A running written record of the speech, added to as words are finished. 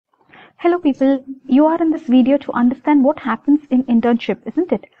Hello people, you are in this video to understand what happens in internship,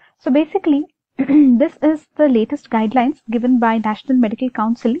 isn't it? So basically, this is the latest guidelines given by National Medical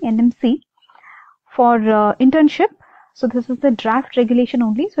Council, NMC, for internship. So this is the draft regulation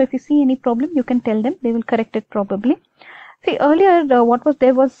only. So if you see any problem, you can tell them, they will correct it probably. See, earlier what was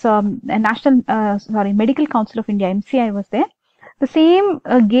there was a Medical Council of India, MCI was there. The same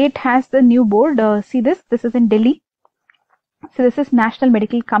gate has the new board. See this is in Delhi. So this is National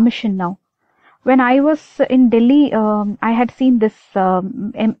Medical Commission now. When I was in Delhi, I had seen this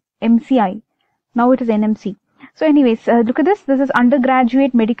MCI. Now it is NMC. So anyways, look at this. This is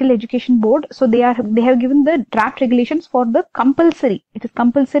Undergraduate Medical Education Board. So they have given the draft regulations for the compulsory. It is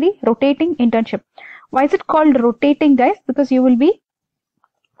compulsory rotating internship. Why is it called rotating, guys? Because you will be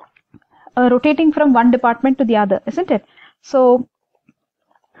rotating from one department to the other, isn't it? So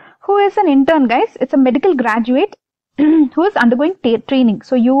who is an intern, guys? It's a medical graduate who is undergoing training.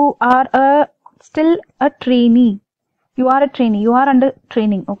 So you are still a trainee. You are a trainee. You are under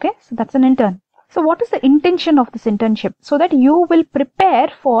training. Okay. So that's an intern. So what is the intention of this internship? So that you will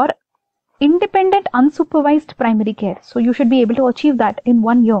prepare for independent unsupervised primary care. So you should be able to achieve that in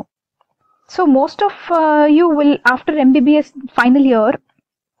 1 year. So most of you will, after MBBS final year,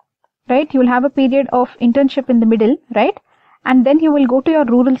 right, you will have a period of internship in the middle, right? And then you will go to your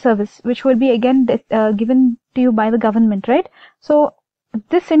rural service, which will be again given to you by the government, right? So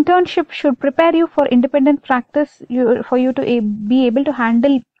this internship should prepare you for independent practice, for you to be able to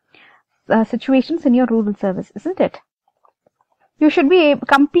handle situations in your rural service, isn't it? You should be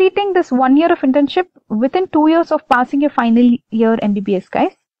completing this 1 year of internship within 2 years of passing your final year MBBS,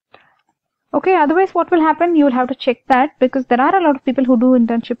 guys. Okay, otherwise what will happen? You will have to check that, because there are a lot of people who do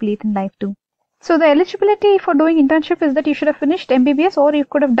internship late in life too. So the eligibility for doing internship is that you should have finished MBBS, or you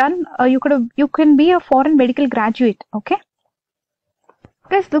could have done, you can be a foreign medical graduate. Okay.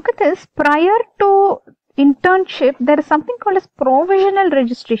 Guys, look at this. Prior to internship, there is something called as provisional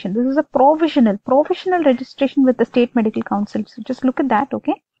registration. This is a provisional registration with the State Medical Council. So just look at that.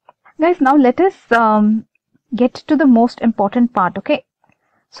 Okay. Guys, now let us get to the most important part. Okay.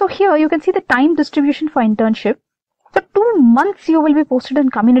 So here you can see the time distribution for internship. So 2 months you will be posted in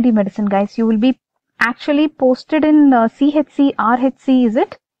community medicine, guys. You will be actually posted in CHC, RHC, is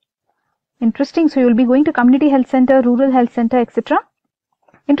it? Interesting. So you will be going to community health center, rural health center, etc.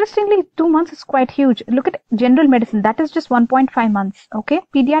 Interestingly, 2 months is quite huge. Look at general medicine. That is just 1.5 months. Okay.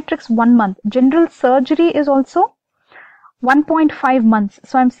 Pediatrics, 1 month. General surgery is also 1.5 months.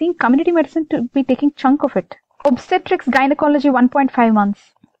 So I'm seeing community medicine to be taking chunk of it. Obstetrics, gynecology, 1.5 months.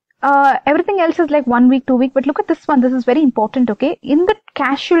 Everything else is like 1 week, 2 weeks, but look at this one. This is very important. Okay. In the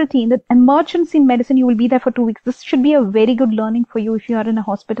casualty, in the emergency medicine, you will be there for 2 weeks. This should be a very good learning for you if you are in a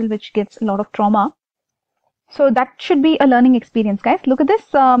hospital which gets a lot of trauma. So that should be a learning experience, guys. Look at this.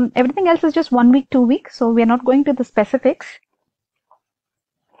 Everything else is just 1 week, 2 weeks. So we are not going to the specifics.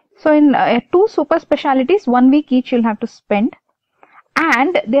 So in 2 super specialties, 1 week each you'll have to spend.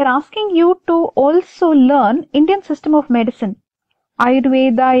 And they're asking you to also learn Indian system of medicine.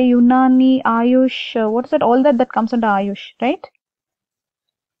 Ayurveda, Unani, Ayush, what is it? All that comes under Ayush, right?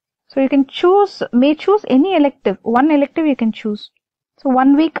 So you can may choose any elective. 1 elective you can choose. So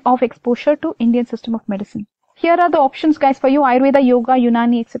 1 week of exposure to Indian system of medicine. Here are the options, guys, for you. Ayurveda, Yoga,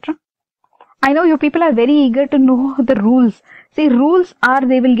 Unani, etc. I know you people are very eager to know the rules. See, rules are,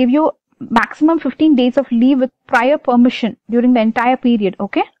 they will give you maximum 15 days of leave with prior permission during the entire period,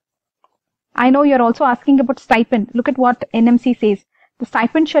 okay? I know you're also asking about stipend. Look at what NMC says. The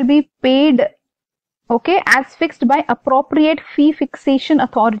stipend shall be paid, okay, as fixed by appropriate fee fixation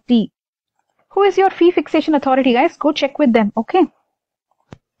authority. Who is your fee fixation authority, guys? Go check with them, okay?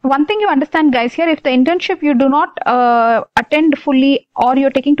 One thing you understand, guys, here, if the internship you do not attend fully, or you're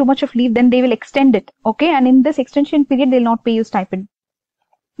taking too much of leave, then they will extend it, okay? And in this extension period, they'll not pay you stipend.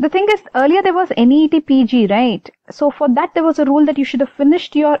 The thing is, earlier there was NEET PG, right? So for that, there was a rule that you should have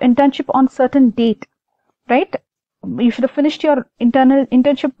finished your internship on certain date, right? You should have finished your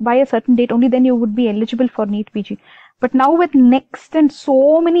internship by a certain date. Only then you would be eligible for NEET PG. But now with NEXT and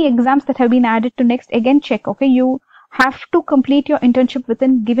so many exams that have been added to NEXT, again check, okay? You have to complete your internship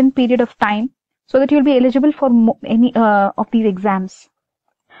within given period of time so that you'll be eligible for any of these exams.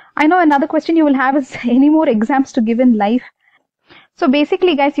 I know another question you will have is any more exams to give in life. So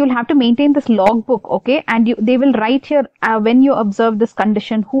basically, guys, you'll have to maintain this logbook, okay? And they will write here when you observe this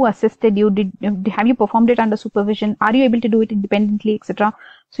condition, who assisted you, have you performed it under supervision, are you able to do it independently, etc.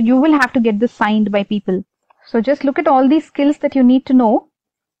 So you will have to get this signed by people. So just look at all these skills that you need to know.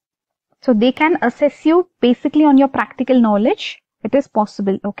 So they can assess you basically on your practical knowledge. It is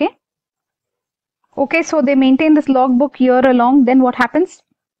possible, okay? Okay, so they maintain this logbook year along. Then what happens?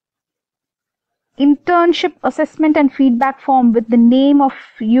 internship assessment and feedback form with the name of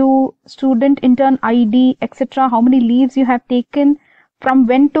you, student, intern ID, etc. How many leaves you have taken, from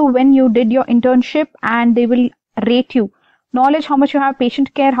when to when you did your internship, and they will rate you. Knowledge, how much you have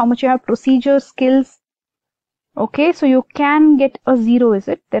patient care, how much you have procedure skills. Okay, so you can get a 0, is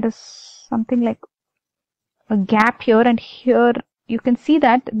it? There is something like a gap here, and here you can see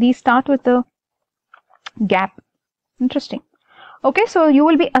that these start with a gap. Interesting. Okay, so you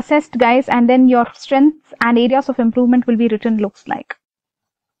will be assessed, guys, and then your strengths and areas of improvement will be written, looks like.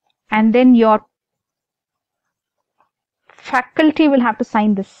 And then your faculty will have to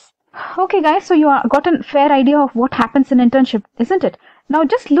sign this. Okay, guys, so you got a fair idea of what happens in internship, isn't it? Now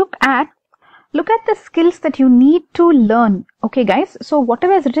just look at the skills that you need to learn. Okay, guys, so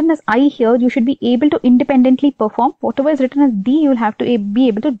whatever is written as I here, you should be able to independently perform. Whatever is written as D, you will have to be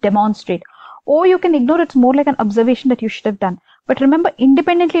able to demonstrate. Or you can ignore, it's more like an observation that you should have done. But remember,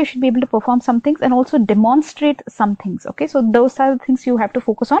 independently you should be able to perform some things and also demonstrate some things. Okay, so those are the things you have to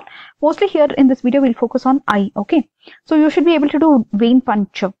focus on. Mostly here in this video, we'll focus on I. Okay, so you should be able to do vein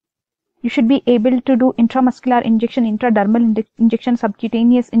puncture. You should be able to do intramuscular injection, intradermal injection,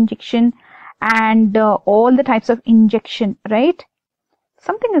 subcutaneous injection, and all the types of injection, right?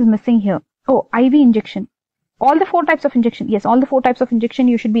 Something is missing here. Oh, IV injection. All the 4 types of injection. Yes, all the 4 types of injection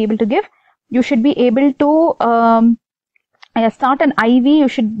you should be able to give. You should be able to start an IV. You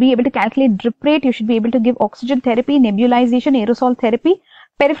should be able to calculate drip rate. You should be able to give oxygen therapy, nebulization, aerosol therapy,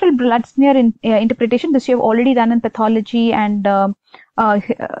 peripheral blood smear interpretation. This you have already done in pathology, and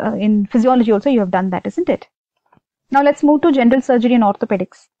in physiology also you have done that, isn't it? Now let's move to general surgery and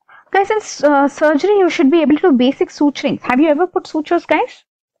orthopedics. Guys, in surgery, you should be able to do basic suturing. Have you ever put sutures, guys?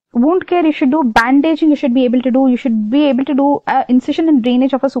 Wound care, you should do bandaging, you should be able to do. You should be able to do incision and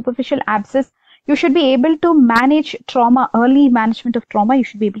drainage of a superficial abscess. You should be able to manage trauma, early management of trauma, you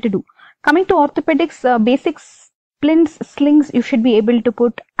should be able to do. Coming to orthopedics, basic splints, slings, you should be able to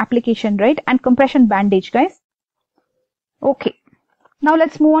put application, right? And compression bandage, guys. Okay. Now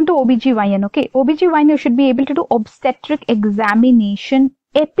let's move on to OBGYN, okay? OBGYN, you should be able to do obstetric examination.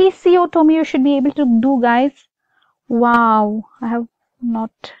 Episiotomy you should be able to do, guys. Wow, I have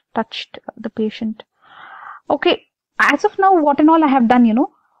not touched the patient. Okay, as of now, what and all I have done, you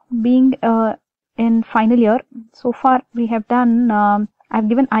know, being in final year, so far we have done, I've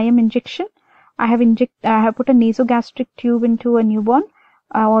given IM injection. I have put a nasogastric tube into a newborn.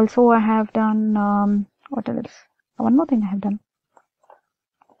 Also, I have done, what else? One more thing I have done.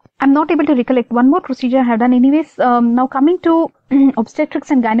 I'm not able to recollect. One more procedure I have done. Anyways, now coming to obstetrics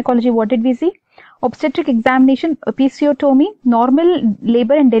and gynecology, what did we see? Obstetric examination, episiotomy, normal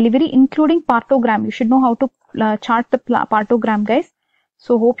labor and delivery, including partogram. You should know how to chart the partogram, guys.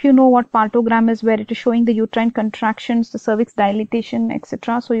 So hope you know what partogram is, where it is showing the uterine contractions, the cervix dilatation,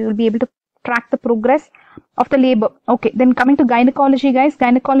 etc. So you will be able to track the progress of the labor. Okay, then coming to gynecology, guys.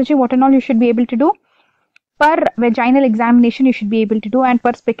 Gynecology, what and all you should be able to do? Per vaginal examination you should be able to do, and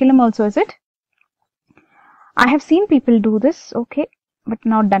per speculum also, is it? I have seen people do this, okay, but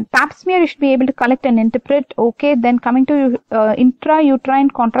not done. Pap smear you should be able to collect and interpret, okay. Then coming to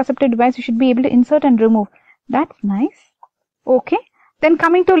intrauterine contraceptive device, you should be able to insert and remove. That's nice, okay. Then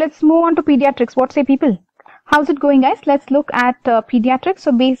coming to, let's move on to pediatrics. What say people? How's it going, guys? Let's look at pediatrics.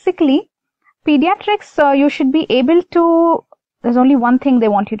 So basically, pediatrics, you should be able to, there's only one thing they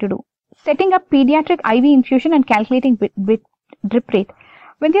want you to do. Setting up pediatric IV infusion and calculating drip rate.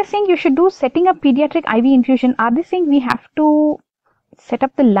 When they're saying you should do setting up pediatric IV infusion, are they saying we have to set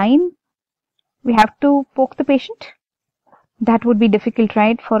up the line? We have to poke the patient? That would be difficult,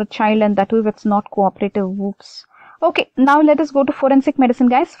 right, for a child, and that too if it's not cooperative. Whoops. Okay, now let us go to forensic medicine,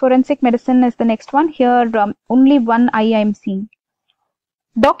 guys. Forensic medicine is the next one. Here, only one I am seeing.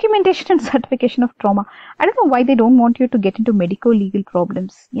 Documentation and certification of trauma. I don't know why they don't want you to get into medico-legal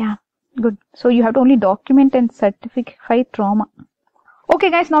problems. Yeah. Good. So you have to only document and certify trauma. Okay,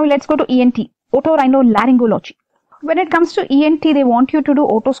 guys, now let's go to ENT, otorhinolaryngology. When it comes to ENT, they want you to do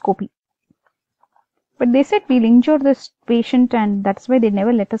otoscopy. But they said we'll injure this patient, and that's why they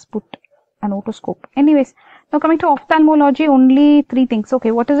never let us put an otoscope. Anyways, now coming to ophthalmology, only 3 things.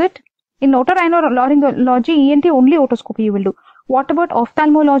 Okay, what is it? In otorhinolaryngology, ENT, only otoscopy you will do. What about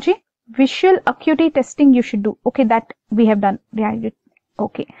ophthalmology? Visual acuity testing you should do. Okay, that we have done. Yeah,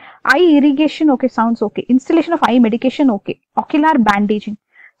 okay. Eye irrigation, okay, sounds okay. Installation of eye medication, okay. Ocular bandaging.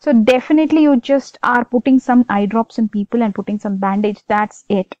 So definitely you just are putting some eye drops in people and putting some bandage. That's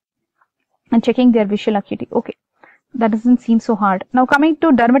it. And checking their visual acuity. Okay. That doesn't seem so hard. Now coming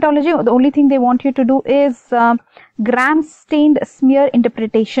to dermatology, the only thing they want you to do is gram stained smear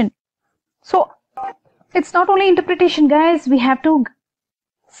interpretation. So it's not only interpretation, guys. We have to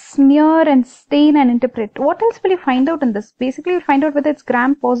Smear and stain and interpret. What else will you find out in this? Basically, you'll find out whether it's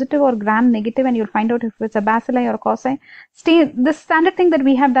gram positive or gram negative, and you'll find out if it's a bacilli or a causi. Stain, the standard thing that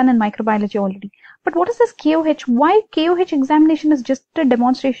we have done in microbiology already. But what is this KOH? Why KOH examination is just a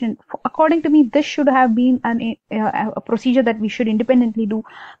demonstration? According to me, this should have been a procedure that we should independently do.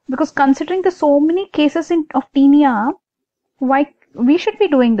 Because considering the so many cases of tinea, why we should be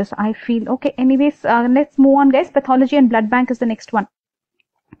doing this, I feel. Okay, anyways, let's move on, guys. Pathology and blood bank is the next one.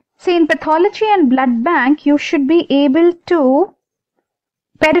 See, in pathology and blood bank, you should be able to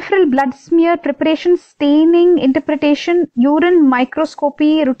peripheral blood smear, preparation, staining, interpretation, urine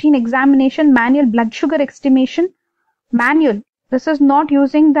microscopy, routine examination, manual blood sugar estimation. Manual. This is not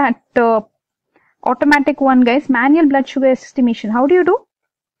using that automatic one, guys. Manual blood sugar estimation. How do you do?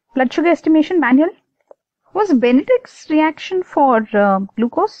 Blood sugar estimation, manual. Was Benedict's reaction for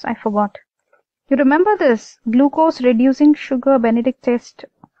glucose? I forgot. You remember this? Glucose reducing sugar Benedict test.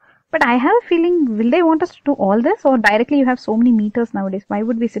 But I have a feeling, will they want us to do all this, or directly you have so many meters nowadays? Why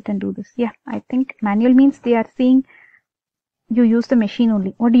would we sit and do this? Yeah, I think manual means they are saying you use the machine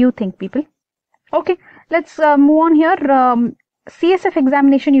only. What do you think, people? Okay, let's move on here. CSF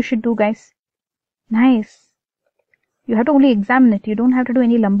examination you should do, guys. Nice. You have to only examine it. You don't have to do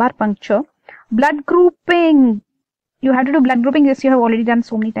any lumbar puncture. Blood grouping. You have to do blood grouping. This you have already done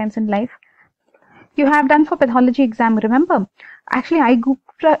so many times in life. You have done for pathology exam, remember? Actually, I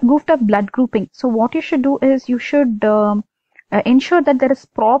goofed up blood grouping. So what you should do is you should ensure that there is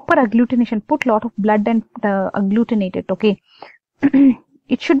proper agglutination. Put lot of blood and agglutinate it, okay?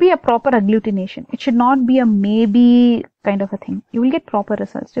 It should be a proper agglutination. It should not be a maybe kind of a thing. You will get proper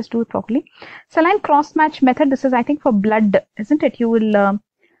results. Just do it properly. Saline cross-match method. This is, I think, for blood, isn't it? You will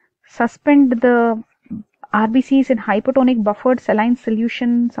suspend the RBCs in hypotonic buffered saline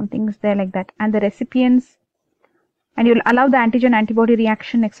solution. Something is there like that. And the recipients. And you'll allow the antigen-antibody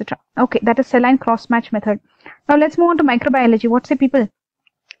reaction, etc. Okay, that is saline cross-match method. Now let's move on to microbiology. What say people?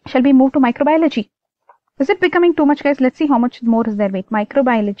 Shall we move to microbiology? Is it becoming too much, guys? Let's see how much more is there. Wait,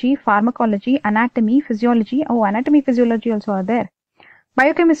 microbiology, pharmacology, anatomy, physiology. Oh, anatomy, physiology also are there.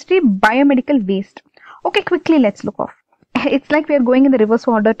 Biochemistry, biomedical waste. Okay, quickly let's look off. It's like we are going in the reverse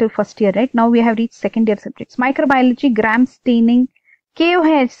order till first year, right? Now we have reached second year subjects. Microbiology, gram staining,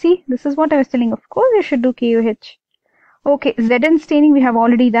 KOH. See, this is what I was telling. Of course, you should do KOH. Okay, ZN staining we have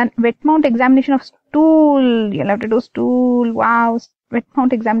already done. Wet mount examination of stool. You'll have to do stool. Wow. Wet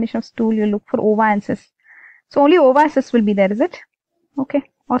mount examination of stool. You look for ova and cysts. So only ova and cysts will be there, is it? Okay.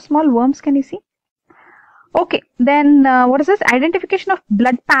 Or small worms, can you see? Okay. Then what is this? Identification of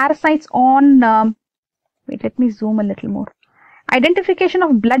blood parasites on... wait, let me zoom a little more. Identification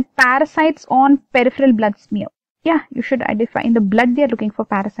of blood parasites on peripheral blood smear. Yeah, you should identify. In the blood they are looking for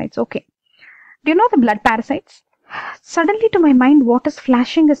parasites. Okay. Do you know the blood parasites? Suddenly to my mind, what is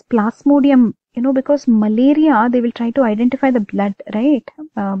flashing is plasmodium, you know, because malaria, they will try to identify the blood, right?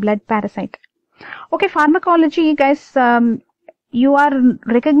 Blood parasite. Okay, pharmacology, guys, you are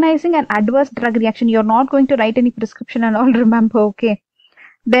recognizing an adverse drug reaction. You're not going to write any prescription and all, remember, okay.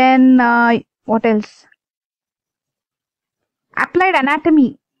 Then, what else? Applied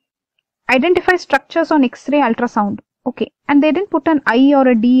anatomy. Identify structures on X-ray ultrasound. Okay, and they didn't put an I or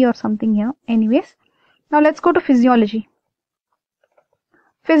a D or something here. Anyways. Now let's go to physiology.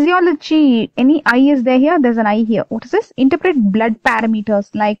 Physiology, any I is there here? There's an I here. What is this? Interpret blood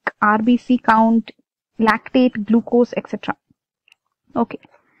parameters like RBC count, lactate, glucose, etc. Okay,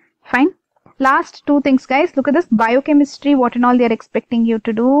 fine. Last two things, guys. Look at this. Biochemistry, what and all they are expecting you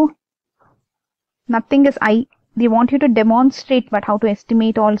to do. Nothing is I. They want you to demonstrate but how to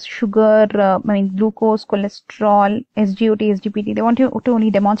estimate all sugar, glucose, cholesterol, SGOT, SGPT. They want you to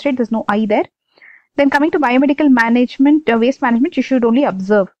only demonstrate. There's no I there. Then coming to biomedical management, waste management, you should only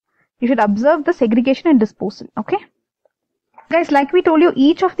observe. You should observe the segregation and disposal. Okay. Guys, like we told you,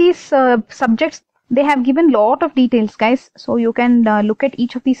 each of these subjects, they have given lot of details, guys. So you can look at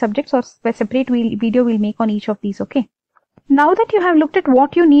each of these subjects, or a separate video we'll make on each of these. Okay. Now that you have looked at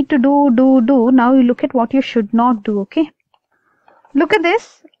what you need to do, now you look at what you should not do. Okay. Look at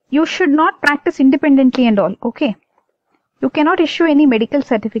this. You should not practice independently and all. Okay. You cannot issue any medical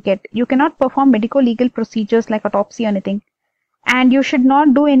certificate. You cannot perform medico-legal procedures like autopsy or anything. And you should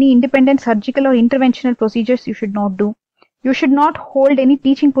not do any independent surgical or interventional procedures. You should not do. You should not hold any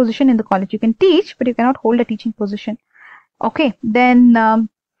teaching position in the college. You can teach, but you cannot hold a teaching position. Okay. Then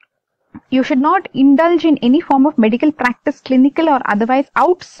you should not indulge in any form of medical practice, clinical or otherwise,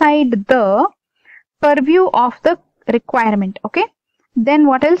 outside the purview of the requirement. Okay. Then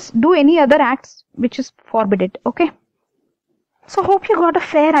what else? Do any other acts which is forbidden. Okay. So hope you got a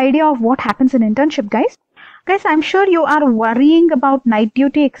fair idea of what happens in internship, guys. Guys, I'm sure you are worrying about night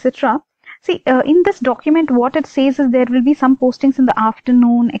duty, etc. See, in this document, what it says is there will be some postings in the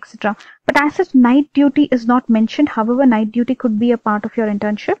afternoon, etc. But as such, night duty is not mentioned. However, night duty could be a part of your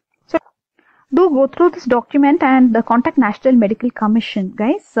internship. So do go through this document and contact National Medical Commission,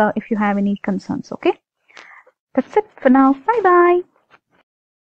 guys, if you have any concerns. Okay, that's it for now. Bye bye.